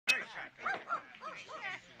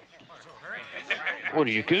What,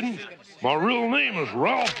 are you kidding? My real name is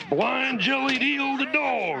Ralph Blind Jellied Eel the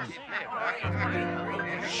dog.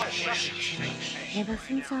 Ever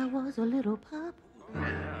since I was a little pup,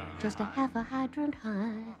 just a half a hydrant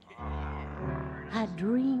high, I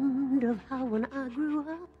dreamed of how when I grew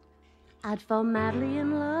up, I'd fall madly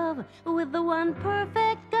in love with the one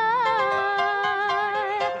perfect guy.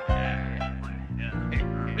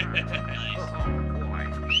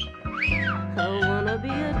 I wanna be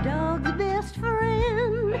a dog's best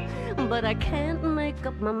friend, but I can't make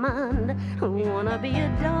up my mind. I wanna be a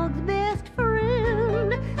dog's best friend,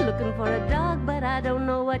 looking for a dog, but I don't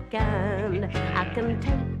know what kind. I can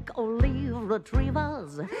take or leave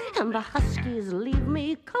retrievers, and the huskies leave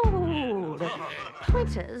me cold.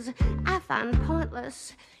 Pointers I find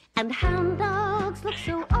pointless, and hound dogs look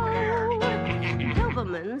so old.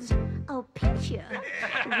 Dobermans, I'll pinch ya.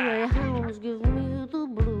 Greyhounds give me the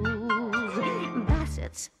blues.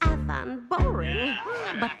 Bassets I find boring,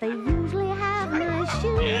 but they usually have nice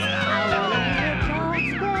shoes. I wanna be a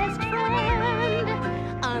dog's best friend.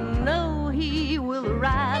 I know he will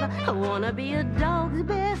ride. I wanna be a dog's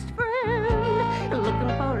best friend, looking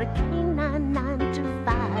for a canine 9 to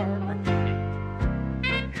 5.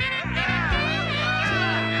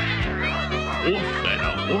 Woof and a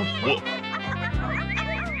woof woof.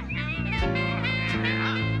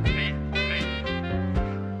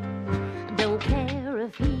 Don't care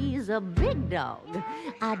if he's a big dog.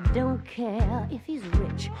 I don't care if he's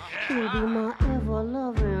rich. He'll be my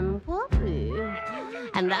ever-loving puppy,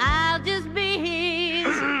 and I'll just be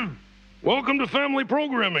his. Welcome to family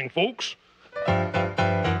programming, folks.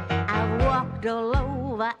 I've walked all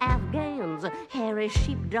over Afghans. Hairy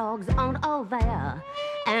sheepdogs aren't all there.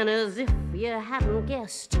 And as if you hadn't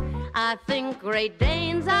guessed, I think Great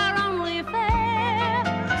Danes are only fair.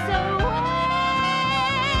 So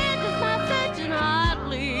where does my virgin heart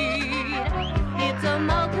lead? It's a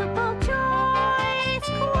multiple choice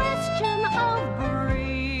question of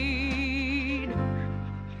breed.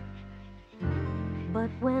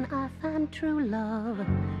 But when I find true love,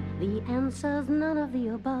 the answer's none of the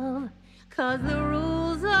above, 'cause the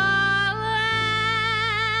rules are land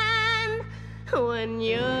when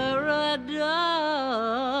you're a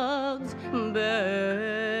dog's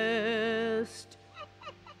best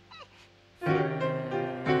friend.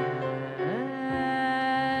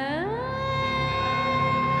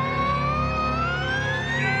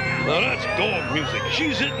 Now that's dog music.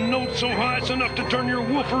 She's hitting notes so high it's enough to turn your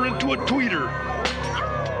woofer into a tweeter.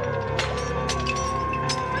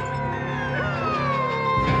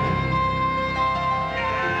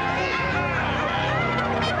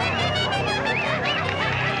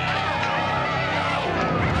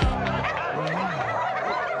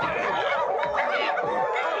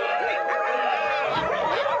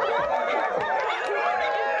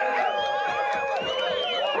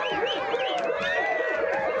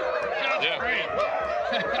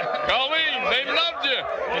 Colleen, they love